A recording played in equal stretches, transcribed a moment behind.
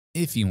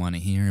If you want to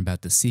hear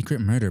about the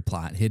secret murder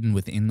plot hidden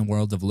within the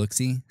world of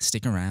Looksy,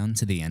 stick around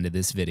to the end of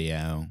this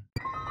video.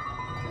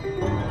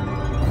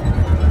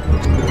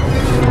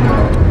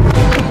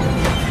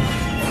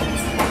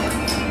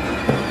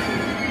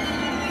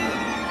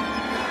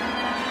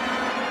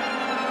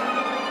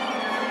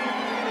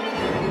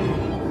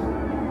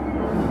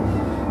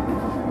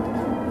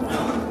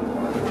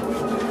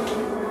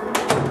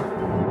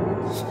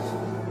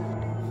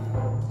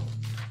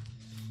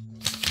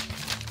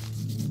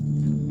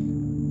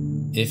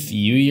 If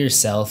you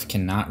yourself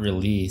cannot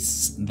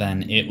release,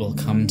 then it will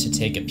come to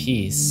take a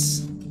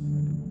piece.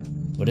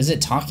 What is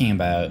it talking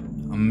about?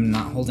 I'm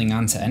not holding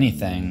on to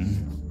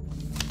anything.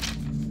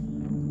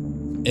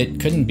 It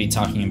couldn't be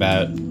talking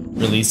about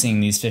releasing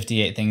these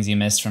 58 things you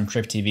missed from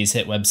CryptTV's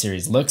hit web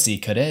series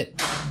Looksy, could it?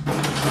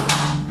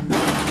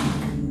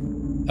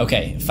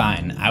 Okay,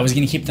 fine. I was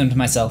gonna keep them to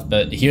myself,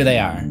 but here they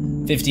are.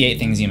 58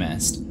 things you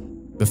missed.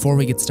 Before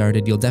we get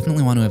started, you'll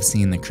definitely want to have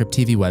seen the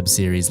CryptTV web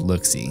series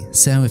Looksy,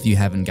 so if you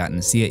haven't gotten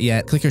to see it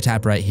yet, click or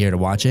tap right here to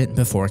watch it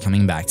before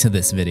coming back to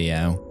this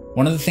video.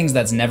 One of the things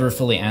that's never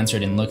fully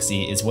answered in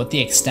Looksy is what the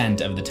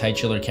extent of the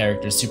titular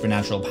character's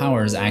supernatural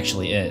powers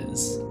actually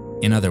is.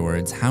 In other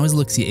words, how is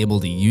Looksy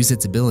able to use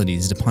its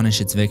abilities to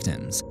punish its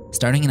victims?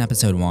 Starting in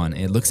episode 1,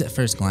 it looks at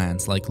first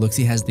glance like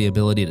Looksy has the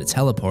ability to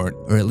teleport,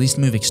 or at least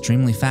move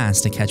extremely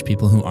fast to catch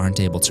people who aren't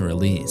able to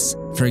release.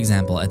 For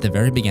example, at the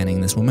very beginning,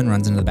 this woman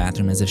runs into the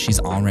bathroom as if she's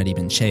already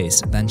been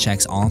chased, then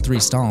checks all 3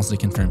 stalls to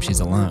confirm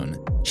she's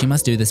alone. She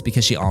must do this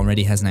because she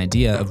already has an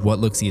idea of what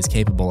Looksy is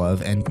capable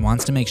of and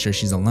wants to make sure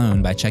she's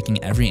alone by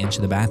checking every inch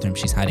of the bathroom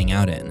she's hiding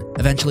out in.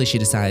 Eventually, she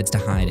decides to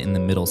hide in the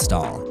middle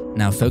stall.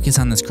 Now focus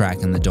on this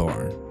crack in the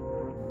door.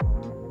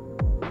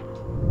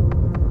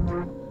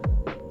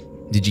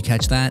 Did you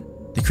catch that?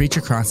 The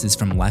creature crosses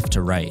from left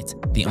to right.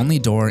 The only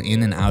door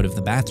in and out of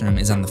the bathroom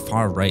is on the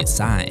far right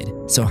side.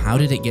 So how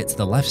did it get to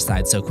the left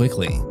side so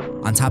quickly?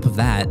 On top of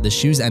that, the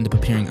shoes end up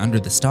appearing under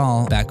the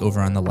stall back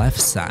over on the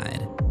left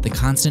side. The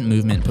constant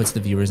movement puts the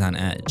viewers on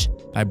edge.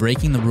 By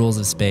breaking the rules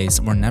of space,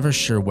 we're never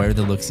sure where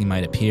the Looksy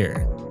might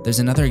appear. There's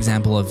another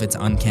example of its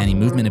uncanny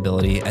movement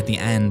ability at the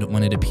end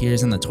when it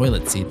appears in the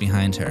toilet seat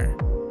behind her.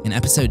 In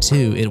episode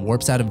 2, it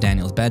warps out of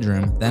Daniel's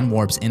bedroom, then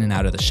warps in and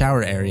out of the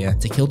shower area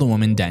to kill the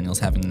woman Daniel's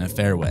having an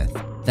affair with.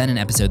 Then in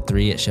episode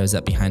 3, it shows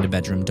up behind a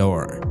bedroom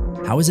door.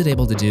 How is it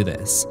able to do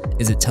this?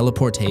 Is it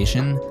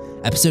teleportation?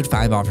 Episode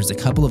 5 offers a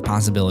couple of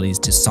possibilities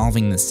to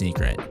solving this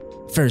secret.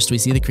 First, we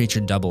see the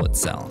creature double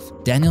itself.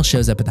 Daniel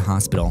shows up at the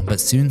hospital, but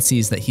soon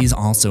sees that he's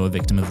also a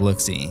victim of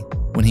Looksy.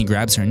 When he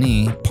grabs her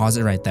knee, pause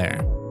it right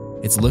there.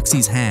 It's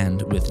Looksy's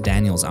hand with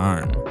Daniel's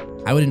arm.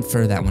 I would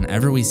infer that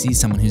whenever we see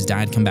someone who's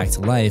died come back to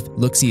life,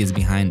 Looksy is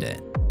behind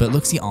it. But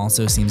Looksy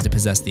also seems to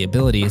possess the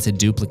ability to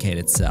duplicate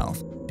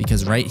itself,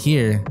 because right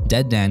here,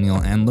 dead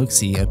Daniel and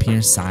Looksy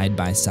appear side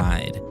by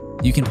side.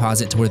 You can pause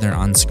it to where they're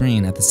on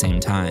screen at the same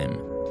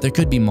time. There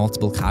could be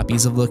multiple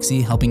copies of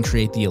Looksy helping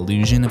create the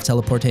illusion of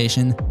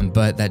teleportation,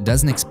 but that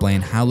doesn't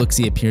explain how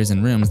Looksy appears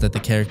in rooms that the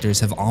characters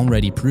have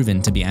already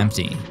proven to be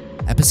empty.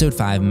 Episode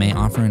 5 may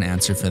offer an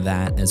answer for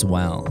that as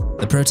well.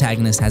 The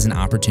protagonist has an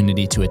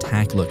opportunity to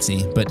attack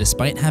Looksy, but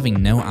despite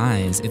having no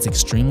eyes, its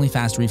extremely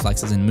fast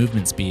reflexes and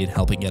movement speed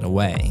help it get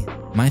away.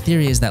 My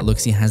theory is that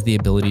Looksy has the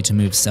ability to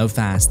move so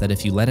fast that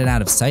if you let it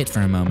out of sight for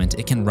a moment,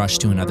 it can rush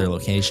to another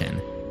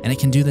location. And it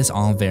can do this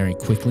all very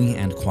quickly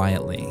and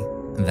quietly.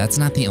 That's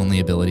not the only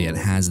ability it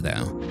has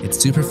though. It's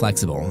super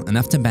flexible,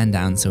 enough to bend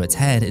down so its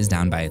head is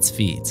down by its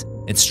feet.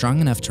 It's strong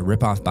enough to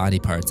rip off body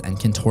parts and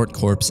contort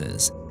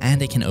corpses,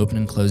 and it can open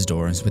and close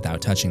doors without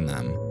touching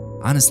them.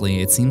 Honestly,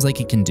 it seems like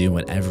it can do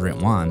whatever it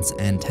wants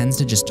and tends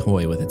to just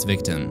toy with its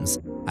victims.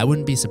 I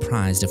wouldn't be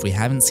surprised if we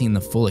haven't seen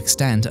the full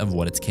extent of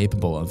what it's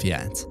capable of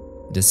yet.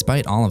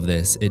 Despite all of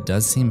this, it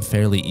does seem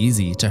fairly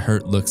easy to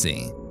hurt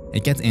Looksy.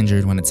 It gets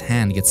injured when its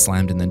hand gets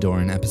slammed in the door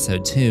in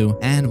episode 2,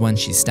 and when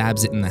she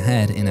stabs it in the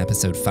head in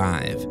episode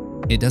 5.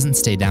 It doesn't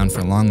stay down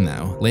for long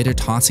though, later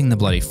tossing the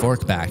bloody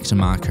fork back to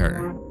mock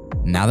her.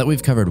 Now that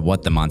we've covered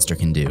what the monster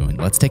can do,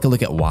 let's take a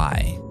look at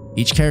why.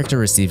 Each character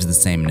receives the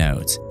same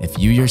note. If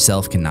you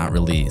yourself cannot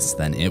release,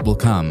 then it will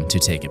come to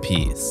take a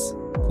piece.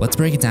 Let's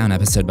break it down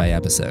episode by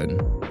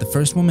episode. The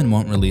first woman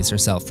won't release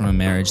herself from a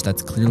marriage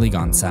that's clearly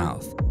gone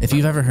south. If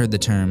you've ever heard the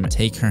term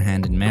take her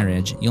hand in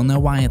marriage, you'll know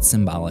why it's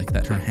symbolic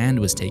that her hand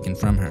was taken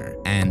from her.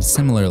 And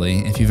similarly,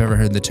 if you've ever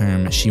heard the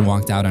term she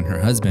walked out on her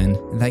husband,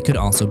 that could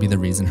also be the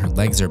reason her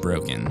legs are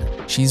broken.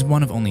 She's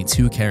one of only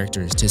 2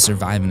 characters to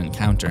survive an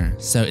encounter,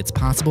 so it's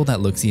possible that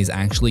Looksy is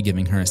actually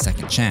giving her a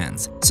second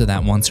chance, so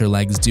that once her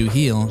legs do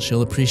heal,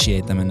 she'll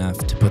appreciate them enough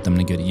to put them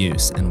to good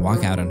use and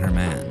walk out on her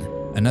man.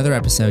 Another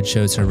episode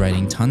shows her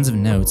writing tons of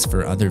notes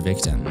for other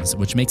victims,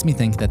 which makes me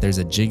think that there's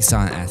a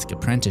Jigsaw-esque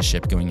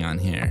apprenticeship going on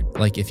here.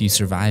 Like if you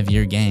survive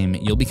your game,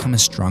 you'll become a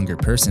stronger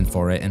person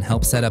for it and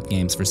help set up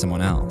games for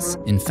someone else.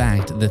 In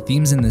fact, the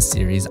themes in this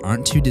series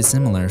aren't too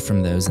dissimilar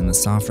from those in the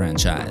Saw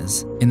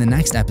franchise. In the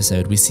next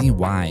episode, we see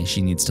why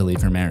she needs to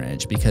leave her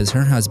marriage, because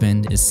her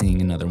husband is seeing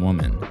another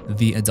woman.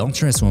 The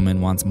adulterous woman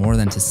wants more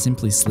than to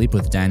simply sleep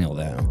with Daniel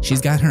though.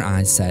 She's got her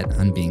eyes set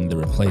on being the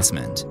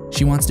replacement.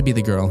 She wants to be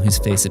the girl whose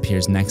face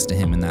appears next to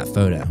him in that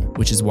photo,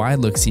 which is why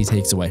Luxie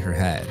takes away her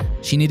head.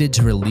 She needed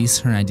to release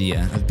her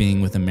idea of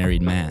being with a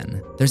married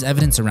man. There's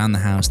evidence around the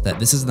house that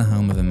this is the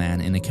home of a man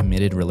in a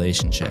committed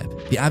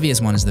relationship. The obvious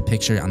one is the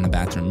picture on the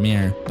bathroom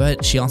mirror,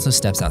 but she also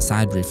steps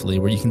outside briefly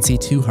where you can see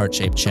two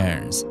heart-shaped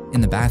chairs.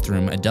 In the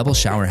bathroom, a double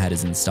shower head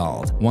is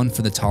installed, one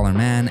for the taller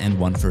man and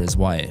one for his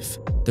wife.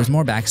 There's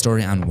more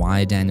backstory on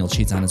why Daniel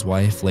cheats on his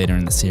wife later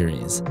in the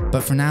series.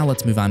 But for now,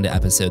 let's move on to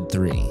episode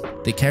 3.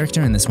 The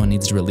character in this one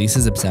needs to release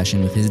his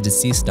obsession with his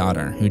deceased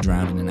daughter who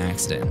drowned in an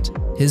accident.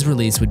 His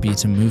release would be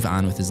to move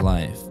on with his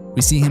life.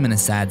 We see him in a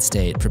sad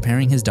state,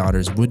 preparing his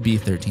daughter's would-be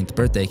 13th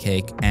birthday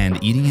cake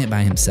and eating it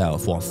by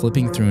himself while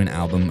flipping through an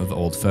album of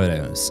old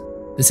photos.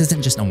 This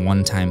isn't just a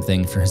one-time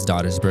thing for his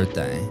daughter's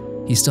birthday.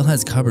 He still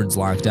has cupboards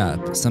locked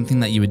up, something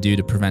that you would do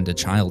to prevent a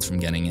child from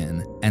getting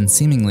in, and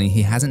seemingly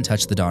he hasn't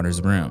touched the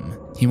daughter's room.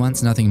 He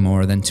wants nothing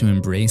more than to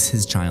embrace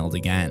his child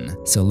again,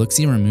 so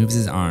Luxie removes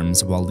his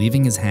arms while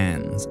leaving his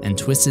hands and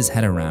twists his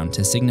head around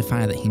to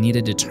signify that he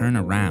needed to turn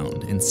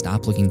around and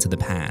stop looking to the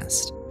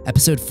past.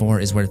 Episode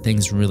 4 is where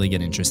things really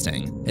get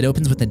interesting. It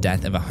opens with the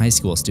death of a high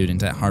school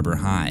student at Harbor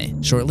High.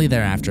 Shortly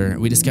thereafter,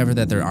 we discover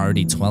that there are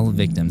already 12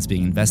 victims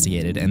being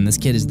investigated and this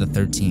kid is the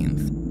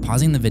 13th.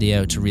 Pausing the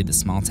video to read the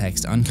small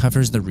text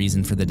uncovers the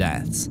reason for the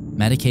deaths: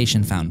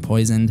 medication found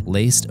poisoned,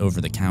 laced over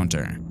the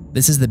counter.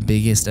 This is the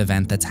biggest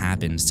event that's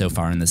happened so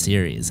far in the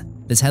series.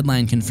 This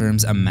headline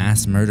confirms a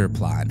mass murder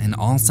plot, and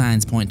all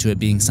signs point to it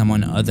being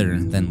someone other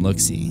than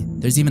Luxie.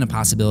 There's even a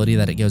possibility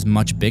that it goes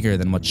much bigger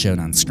than what's shown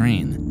on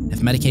screen.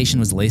 If medication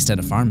was laced at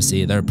a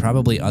pharmacy, there are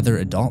probably other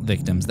adult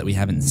victims that we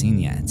haven't seen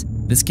yet.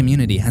 This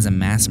community has a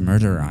mass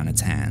murderer on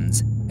its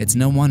hands. It's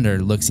no wonder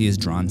Luxie is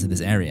drawn to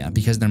this area,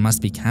 because there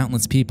must be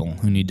countless people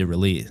who need to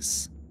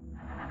release.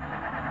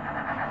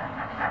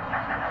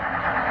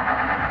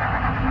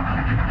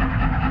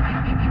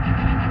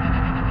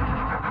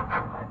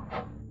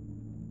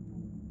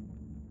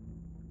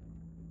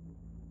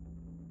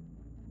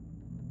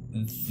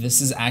 This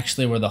is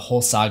actually where the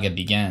whole saga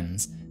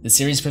begins. The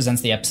series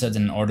presents the episodes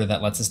in an order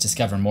that lets us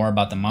discover more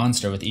about the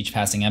monster with each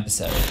passing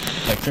episode,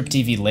 but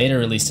CryptTV later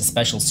released a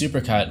special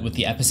supercut with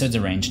the episodes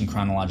arranged in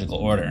chronological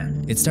order.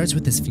 It starts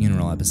with this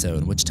funeral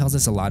episode, which tells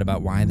us a lot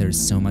about why there's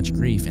so much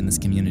grief in this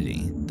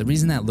community. The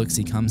reason that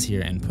Luxie comes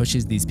here and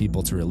pushes these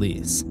people to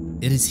release.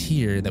 It is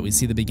here that we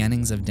see the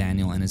beginnings of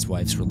Daniel and his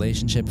wife's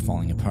relationship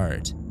falling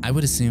apart. I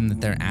would assume that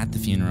they're at the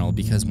funeral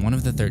because one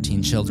of the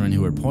 13 children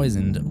who were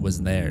poisoned was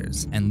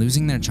theirs, and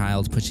losing their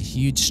child puts a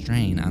huge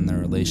strain on their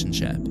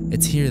relationship.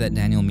 It's here that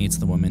Daniel meets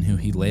the woman who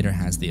he later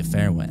has the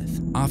affair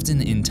with.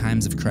 Often in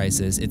times of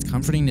crisis, it's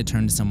comforting to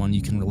turn to someone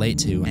you can relate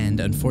to,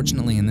 and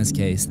unfortunately in this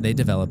case, they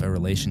develop a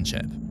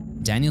relationship.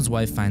 Daniel's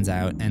wife finds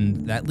out,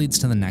 and that leads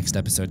to the next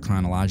episode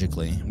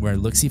chronologically, where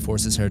Luxie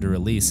forces her to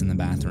release in the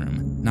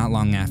bathroom. Not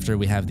long after,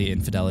 we have the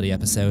infidelity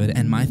episode,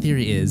 and my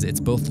theory is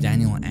it's both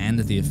Daniel and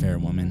the affair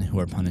woman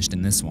who are punished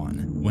in this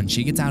one. When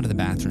she gets out of the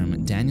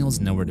bathroom, Daniel's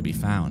nowhere to be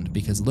found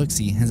because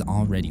Luxie has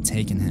already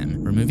taken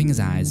him, removing his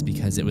eyes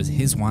because it was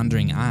his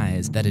wandering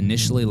eyes that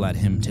initially led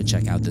him to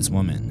check out this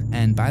woman.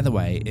 And by the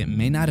way, it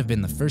may not have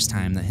been the first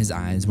time that his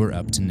eyes were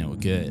up to no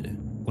good.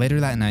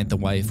 Later that night, the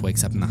wife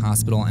wakes up in the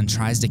hospital and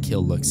tries to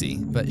kill Luxie,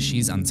 but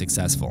she's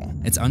unsuccessful.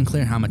 It's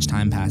unclear how much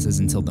time passes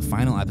until the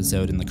final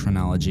episode in the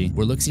chronology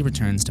where Luxie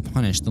returns to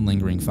punish the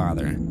lingering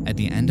father, at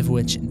the end of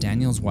which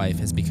Daniel's wife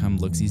has become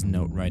Luxie's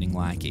note-writing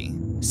lackey.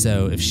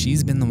 So if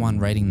she's been the one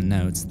writing the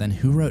notes, then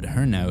who wrote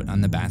her note on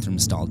the bathroom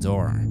stall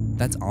door?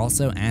 That's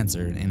also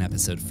answered in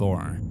episode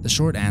 4. The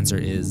short answer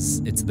is,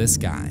 it's this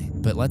guy.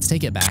 But let's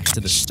take it back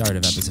to the start of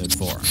episode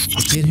 4.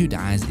 The kid who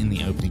dies in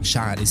the opening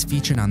shot is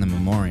featured on the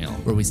memorial,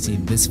 where we see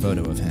this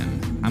photo of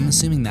him. I'm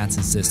assuming that's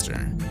his sister.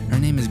 Her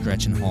name is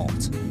Gretchen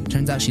Holt.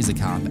 Turns out she's a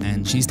cop,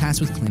 and she's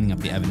tasked with cleaning up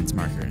the evidence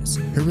markers.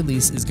 Her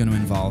release is going to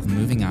involve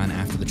moving on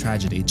after the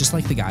tragedy, just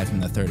like the guy from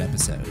the 3rd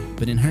episode.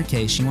 But in her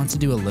case, she wants to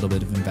do a little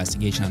bit of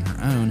investigation on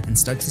her own and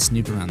starts to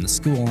snoop around the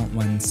school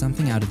when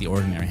something out of the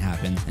ordinary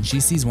happens, and she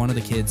sees one of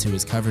the kids who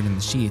is covered in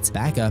the sheets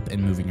back up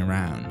and moving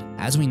around.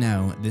 As we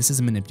know, this is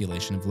a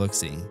manipulation of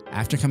Luxie.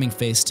 After coming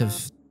face to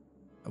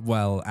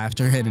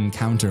after an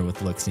encounter with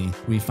Luxie,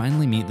 we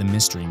finally meet the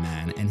mystery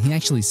man, and he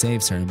actually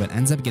saves her but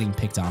ends up getting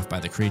picked off by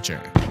the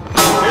creature.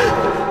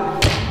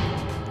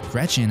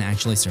 Gretchen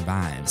actually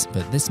survives,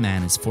 but this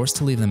man is forced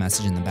to leave the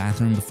message in the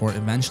bathroom before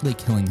eventually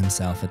killing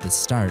himself at the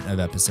start of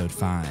episode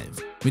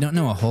 5. We don't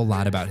know a whole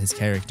lot about his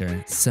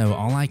character, so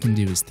all I can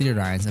do is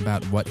theorize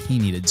about what he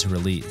needed to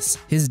release.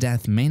 His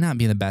death may not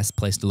be the best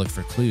place to look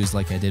for clues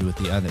like I did with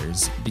the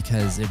others,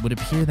 because it would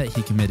appear that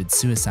he committed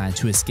suicide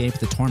to escape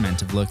the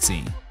torment of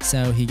Luxie,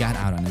 so he got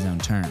out on his own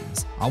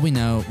terms. All we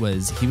know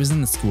was he was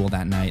in the school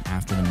that night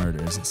after the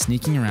murders,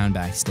 sneaking around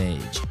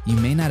backstage. You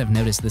may not have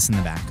noticed this in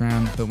the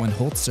background, but when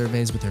Holt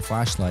surveys with her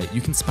flashlight, you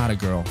can spot a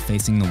girl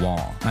facing the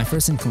wall. My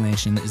first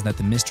inclination is that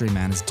the mystery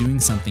man is doing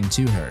something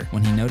to her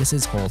when he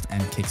notices Holt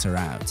and kicks her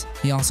out.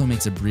 He also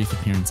makes a brief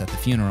appearance at the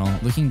funeral,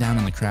 looking down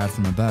on the crowd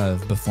from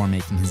above before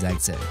making his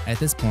exit. At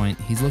this point,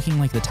 he's looking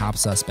like the top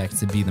suspect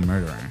to be the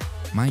murderer.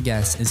 My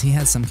guess is he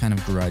has some kind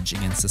of grudge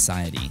against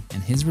society,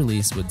 and his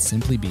release would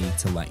simply be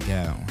to let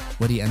go.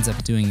 What he ends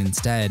up doing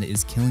instead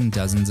is killing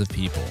dozens of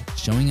people,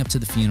 showing up to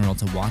the funeral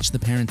to watch the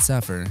parents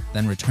suffer,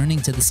 then returning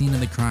to the scene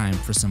of the crime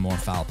for some more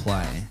foul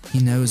play. He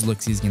knows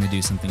Luxie's gonna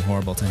do something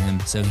horrible to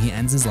him, so he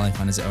ends his life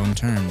on his own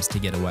terms to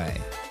get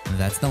away.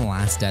 That's the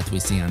last death we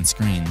see on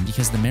screen,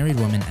 because the married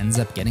woman ends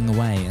up getting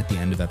away at the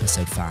end of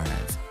episode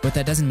 5. But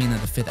that doesn't mean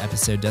that the 5th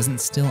episode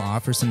doesn't still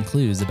offer some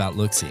clues about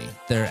Luxie.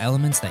 There are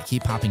elements that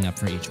keep popping up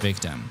for each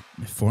victim.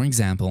 For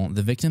example,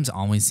 the victims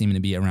always seem to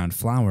be around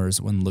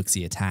flowers when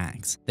Luxie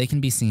attacks. They can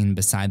be seen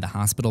beside the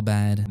hospital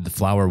bed, the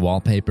flower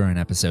wallpaper in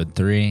episode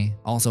 3,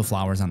 also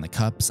flowers on the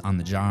cups, on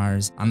the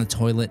jars, on the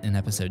toilet in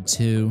episode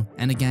 2,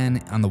 and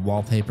again on the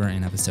wallpaper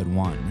in episode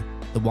 1.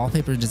 The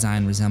wallpaper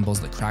design resembles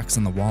the cracks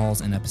on the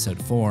walls in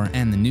episode 4,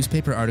 and the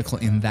newspaper article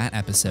in that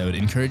episode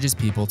encourages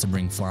people to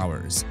bring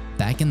flowers.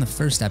 Back in the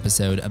first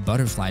episode, a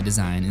butterfly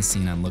design is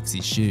seen on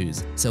Luxie's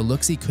shoes, so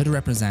Luxie could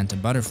represent a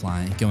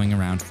butterfly going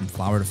around from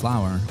flower to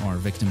flower, or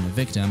victim to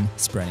victim,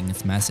 spreading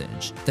its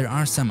message. There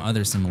are some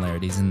other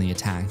similarities in the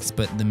attacks,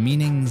 but the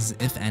meanings,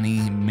 if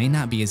any, may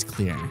not be as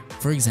clear.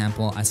 For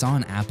example, I saw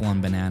an apple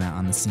and banana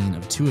on the scene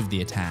of 2 of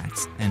the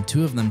attacks, and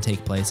 2 of them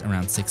take place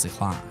around 6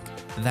 o'clock.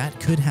 That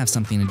could have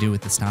something to do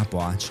with the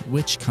stopwatch,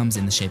 which comes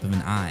in the shape of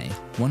an eye,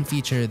 one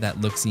feature that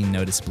Luxie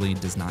noticeably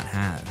does not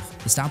have.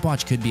 The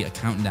stopwatch could be a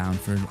countdown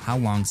for how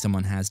long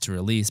someone has to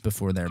release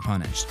before they're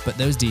punished, but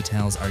those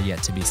details are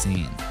yet to be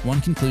seen.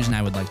 One conclusion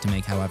I would like to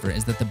make, however,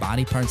 is that the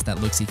body parts that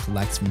Luxie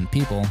collects from the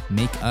people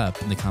make up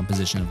the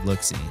composition of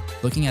Luxie.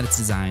 Looking at its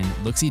design,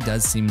 Luxie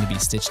does seem to be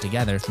stitched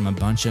together from a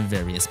bunch of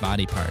various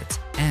body parts,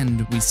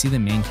 and we see the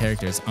main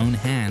character's own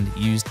hand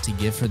used to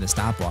give her the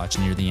stopwatch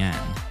near the end.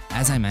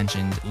 As I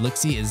mentioned,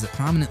 Luxie is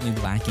prominently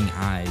lacking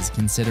eyes,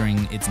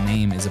 considering its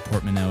name is a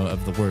portmanteau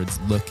of the words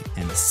look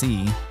and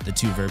see, the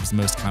 2 verbs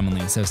most commonly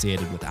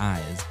associated with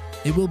eyes.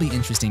 It will be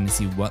interesting to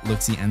see what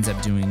Luxie ends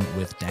up doing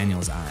with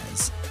Daniel's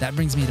eyes. That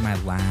brings me to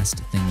my last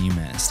thing you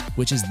missed,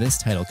 which is this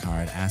title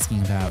card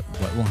asking about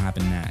what will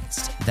happen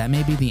next. That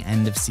may be the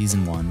end of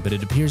season 1, but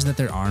it appears that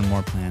there are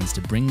more plans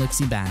to bring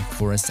Luxie back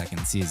for a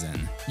 2nd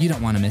season. You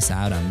don't want to miss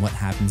out on what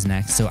happens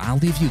next, so I'll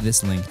leave you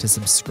this link to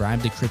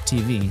subscribe to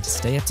CryptTV to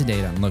stay up to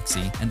date on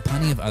Luxie and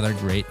plenty of other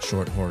great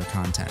short horror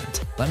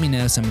content. Let me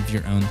know some of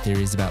your own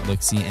theories about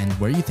Luxie and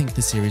where you think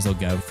the series will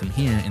go from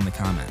here in the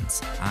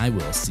comments. I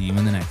will see you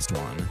in the next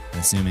one,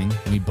 assuming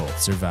we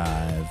both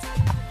survive.